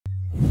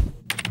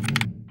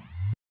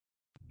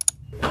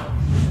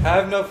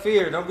Have no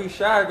fear. Don't be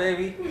shy,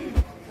 baby.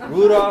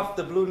 Rudolph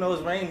the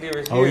blue-nosed reindeer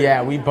is here. Oh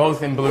yeah, we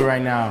both in blue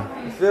right now.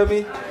 You feel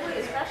me?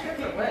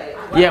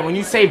 Yeah, when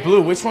you say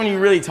blue, which one are you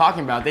really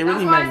talking about? They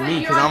really meant me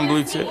because I'm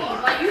blue too.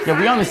 Yeah,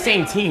 we on the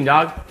same team,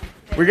 dog.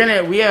 We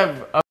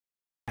have a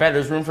bed.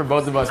 There's room for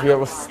both of us.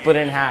 We'll split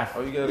it in half.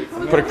 Oh, you gotta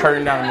put a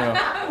curtain down the middle.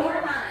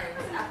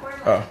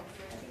 Oh.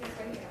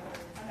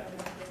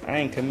 I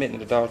ain't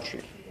committing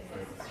adultery.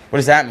 What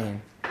does that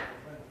mean?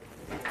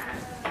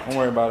 Don't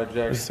worry about it,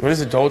 Jack. What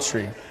is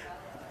adultery?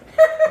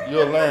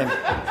 You'll learn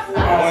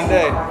one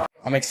day.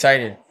 I'm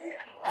excited.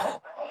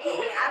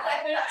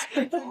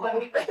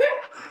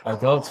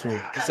 Adultery.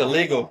 It's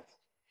illegal.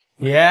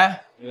 Yeah?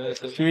 Yeah,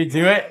 Should we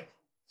do it?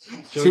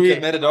 Should we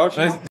commit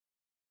adultery?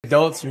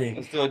 Adultery.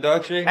 Let's do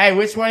adultery. Hey,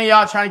 which one of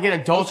y'all trying to get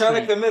adultery? I'm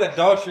trying to commit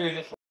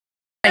adultery.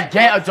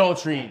 Get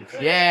adultery.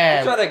 Yeah.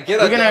 I'm trying to get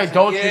We're gonna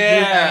adultery.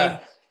 Yeah.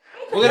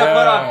 We're gonna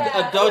put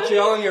on adultery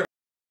all on your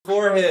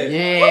forehead.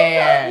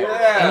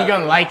 Yeah. And you're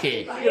gonna like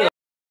it.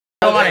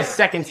 I want a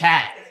second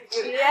tat.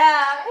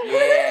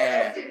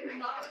 Yeah.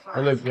 I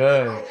look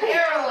good.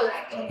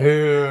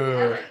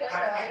 Ew.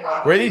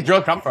 Where did these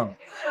girls come from?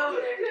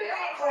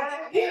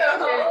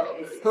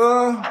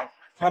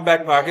 My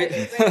back pocket.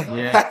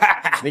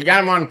 Yeah. They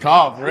got him on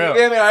call, for real.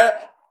 You feel me?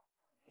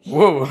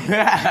 Whoa. He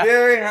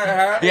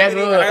has a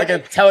little, like a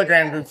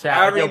Telegram group chat.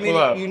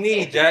 However you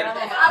need, Jack.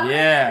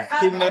 Yeah.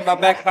 Keep them in my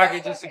back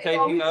pocket just in case,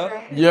 you know.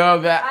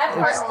 Yo,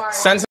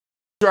 send some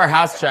to our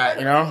house chat,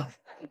 you know?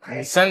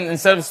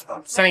 Instead of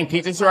sending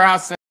pizza to our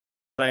house, send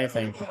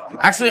anything.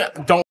 Actually,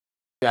 don't do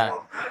that.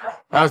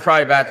 That was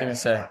probably a bad thing to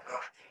say.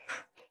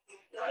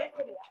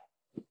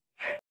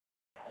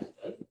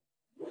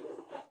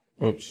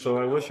 Oops. So,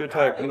 like, what's your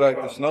type? You like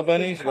the snow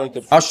bunnies? You like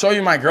the... I'll show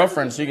you my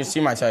girlfriend so you can see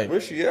my type.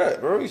 Where's she at,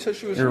 bro? You said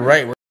she was... You're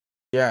right. Where's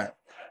she at?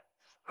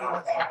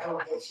 I'm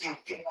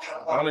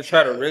gonna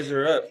try to raise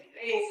her up.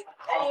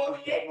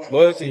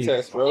 Loyalty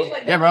test, bro.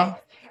 Yeah, bro.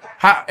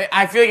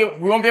 I feel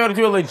like we won't be able to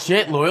do a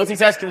legit loyalty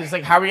test because it's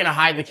like, how are we gonna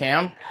hide the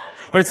cam?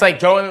 But it's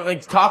like, go and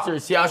like talk to her,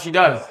 see how she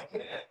does.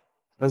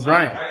 Let's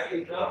run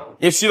it.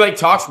 If she like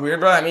talks weird,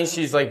 bro, that means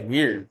she's like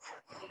weird.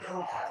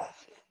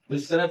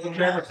 Let's set up the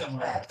camera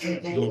somewhere.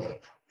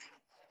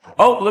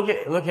 Oh, look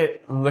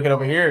at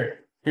over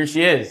here. Here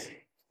she is.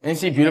 Isn't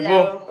she beautiful?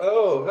 Hello.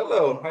 Oh,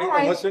 hello. How you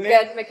doing? What's your name?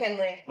 Good,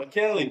 McKinley.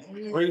 McKinley.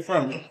 Where are you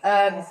from?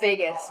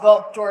 Vegas.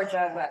 Well,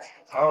 Georgia, but.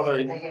 How old are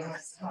you?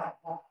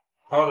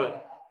 How old are you?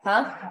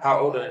 Huh? How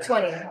old are you?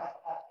 20.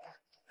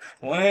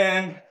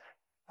 When?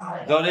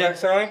 Zodiac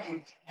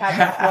sign?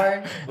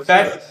 Capricorn.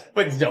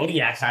 But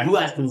zodiac sign? Who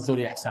asked for the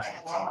zodiac sign?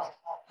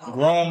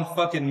 Grown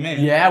fucking men.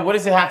 Yeah, what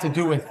does it have to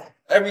do with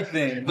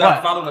everything? You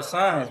gotta follow the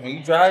signs. When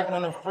you drive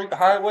on the freak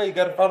highway, you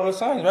gotta follow the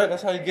signs, right?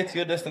 That's how you get to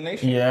your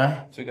destination.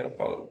 Yeah. So you gotta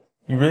follow.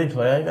 You really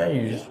play like that?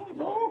 You just...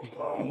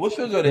 What's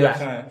your zodiac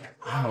sign?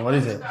 Oh, what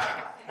is it?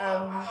 I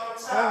don't know.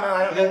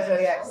 I don't know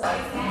zodiac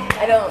sign.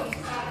 I don't.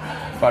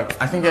 Fuck.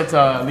 I think it's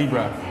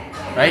Libra,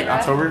 right? Libra?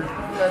 October?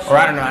 No, sure. Or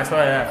I don't know. That's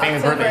what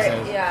famous October, birthday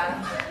says.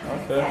 Yeah.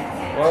 Okay.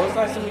 Well, it's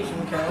nice to meet you,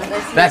 McKinley.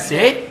 That's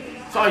it?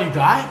 That's all you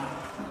got?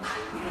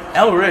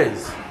 El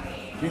Riz.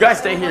 You guys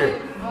stay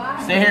here.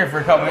 Stay here for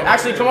a couple minutes.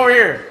 Actually, come over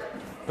here.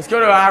 Let's go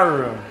to our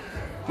room.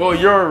 Well,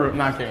 your room.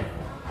 Not kidding.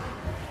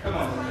 Come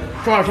on.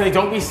 Come on, Kelly.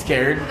 Don't be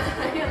scared.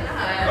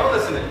 Don't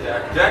listen to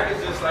Jack. Jack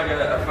is just like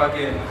a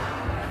fucking...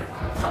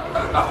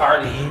 a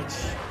hardy.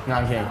 No,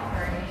 I'm kidding.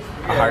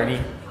 A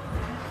hardy.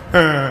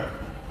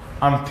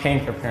 I'm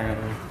pink,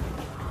 apparently.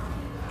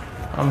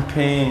 I'm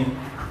pink.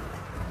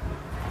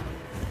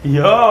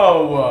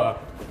 Yo!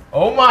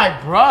 Oh my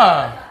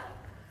bruh!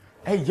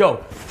 Hey,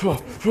 yo!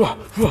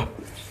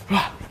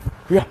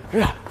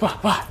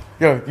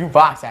 Yo, you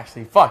box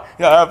actually. Fuck.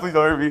 Yeah, please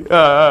don't hurt me.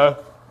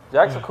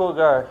 Jack's a cool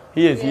guy.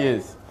 He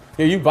is.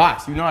 Yo, you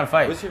box. You know how to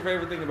fight. What's your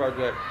favorite thing about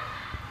Jack?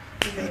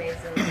 He's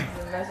amazing.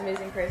 He's the most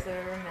amazing person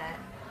I've ever met.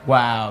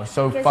 Wow,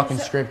 so fucking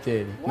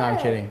scripted. No, I'm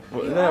kidding.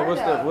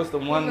 What's the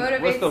one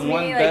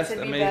best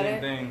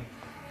amazing thing?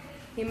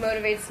 He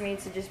motivates me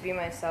to just be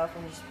myself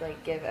and just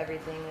like give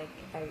everything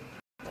like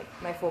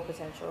my full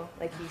potential.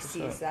 Like he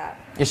sees that.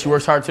 Yeah, she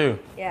works hard too.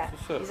 Yeah,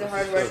 he's a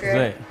hard worker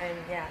and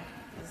yeah.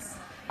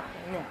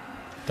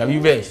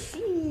 W-Base.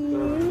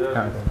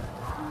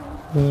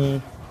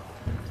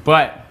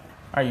 But,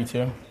 are you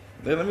two?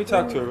 Hey, let me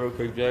talk to her real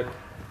quick, Jack.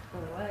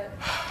 What?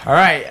 All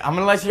right, I'm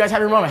gonna let you guys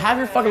have your moment. Have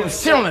your fucking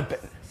sit on the bed.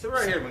 Sit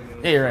right here, man.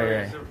 Yeah, you're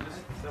right.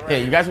 Yeah,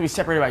 you guys will be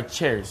separated by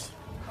chairs.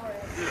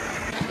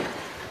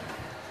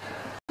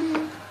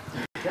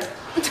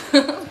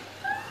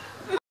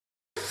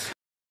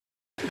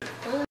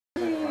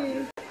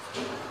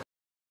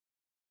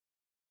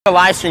 A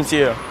live stream to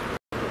you.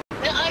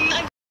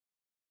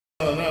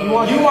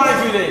 You want to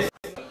do this?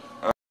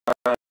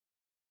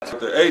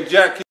 Hey,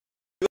 Jack, can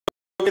you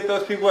go get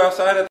those people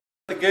outside at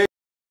the gate?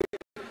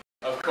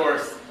 Of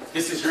course.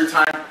 This is your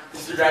time.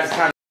 This is your guys'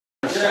 time.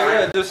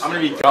 Yeah, just... I'm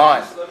gonna be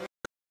gone.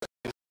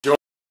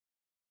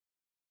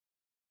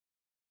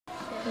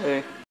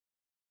 Hey.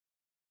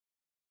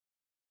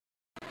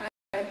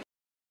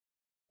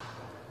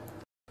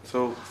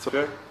 So,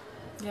 okay?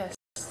 Yes.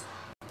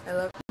 I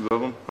love You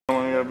love him? How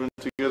long y'all been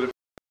together?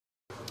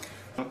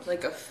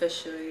 like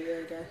officially,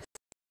 I guess.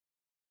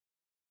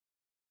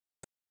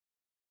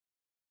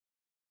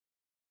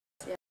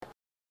 Yeah.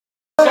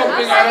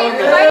 Something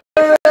I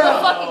don't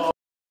know.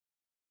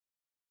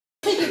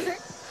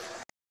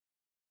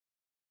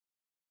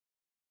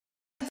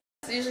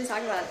 Usually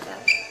talk about that.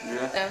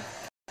 Yeah. So,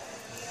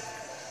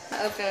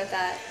 I'm open with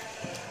that.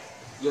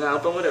 You're not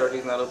open with it, or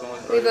he's not open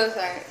with it? We both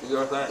aren't. You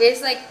both aren't?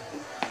 It's like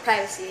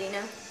privacy, you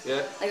know?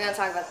 Yeah? Like, we don't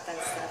talk about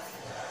that stuff.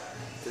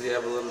 Does he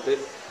have a little dick?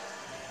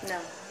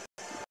 No.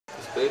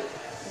 It's big?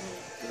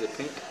 Is it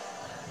pink?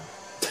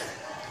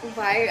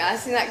 Why are you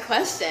asking that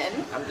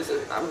question? I'm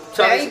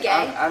trying Very to,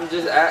 gay. I'm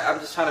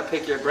just trying to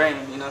pick your brain,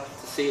 you know,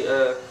 to see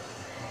if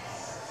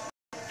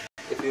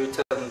you're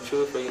telling the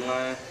truth or you're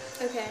lying.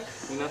 Okay.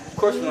 You know, of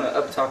course you want to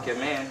up-talk your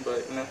man,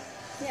 but you know,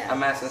 Yeah.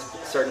 I'm asking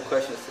certain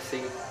questions to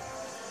see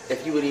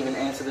if you would even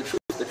answer the truth.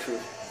 The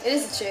truth. It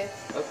is the truth.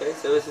 Okay,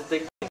 so it's a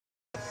dick.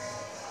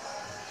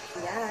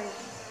 Yeah.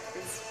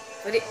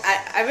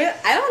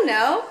 I don't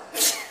know.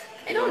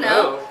 I don't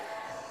know.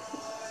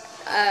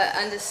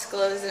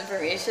 Undisclosed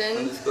information.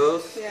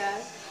 Undisclosed?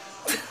 Yeah.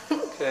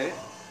 Okay.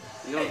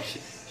 You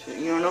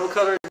don't know what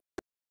color?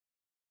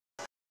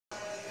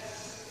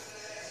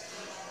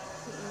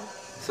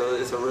 So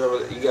it's a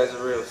real. You guys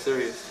are real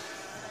serious.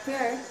 We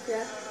are.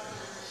 Yeah.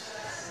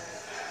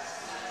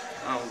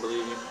 I don't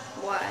believe you.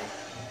 Why?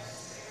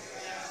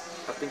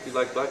 I think you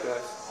like black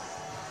guys.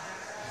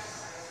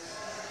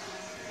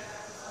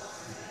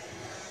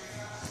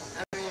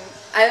 I mean,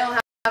 I don't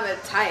have a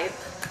type.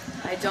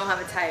 I don't have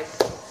a type.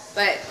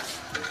 But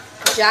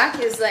Jack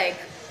is like,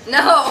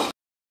 no.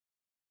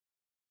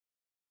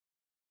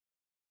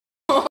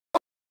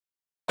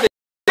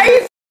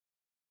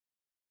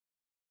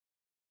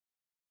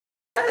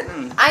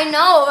 I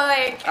know, but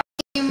like, what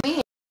do you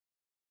mean?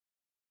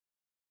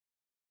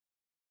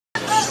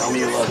 Tell me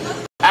you love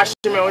it.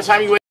 Actually, man, what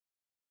time you wait?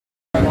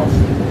 But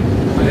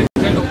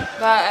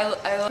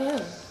I love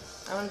him.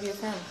 I want to be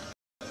with him.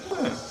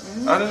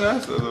 I didn't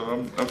ask that though.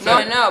 I'm No,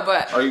 saying, I know,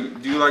 but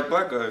do you like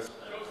black guys?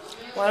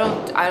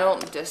 well, I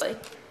don't dislike.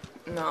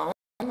 No.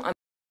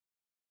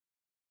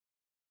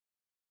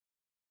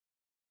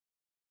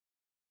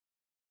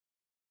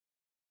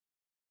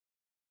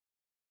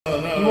 You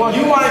want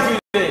to do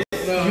this.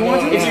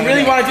 If you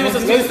really want to do this,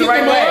 let's do this the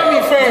right way.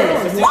 Miami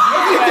first.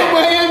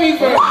 Miami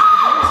first.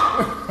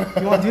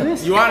 You want to do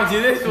this? You want to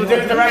do this? We'll do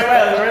it the right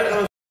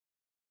way.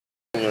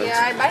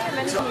 Yeah, I buy him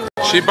anything.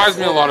 She buys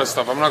me a lot of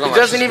stuff. I'm not gonna lie. He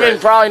doesn't even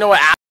probably know what.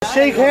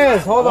 Shake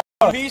hands. Hold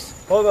on.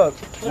 Peace. Hold up.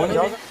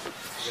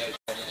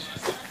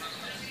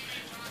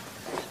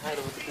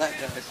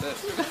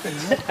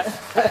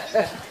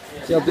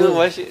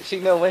 She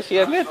know when she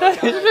admit that.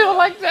 She feel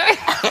like that.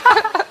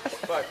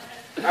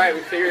 All right,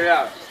 we figured it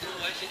out.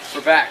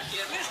 We're back.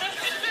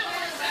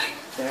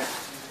 Yeah.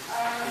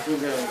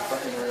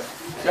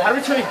 Yo, how do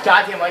we turn these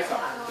goddamn lights on?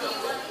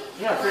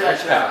 Yeah, figure that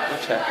shit out.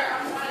 Let's check.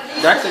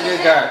 Jack's a good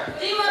guy.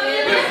 Dude,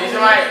 these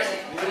are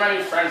my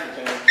new friends.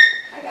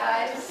 Hi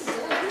guys.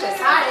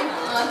 Just hi.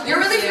 You're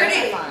really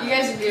pretty. You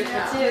guys are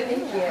beautiful too.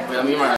 Thank you. Yeah, me and my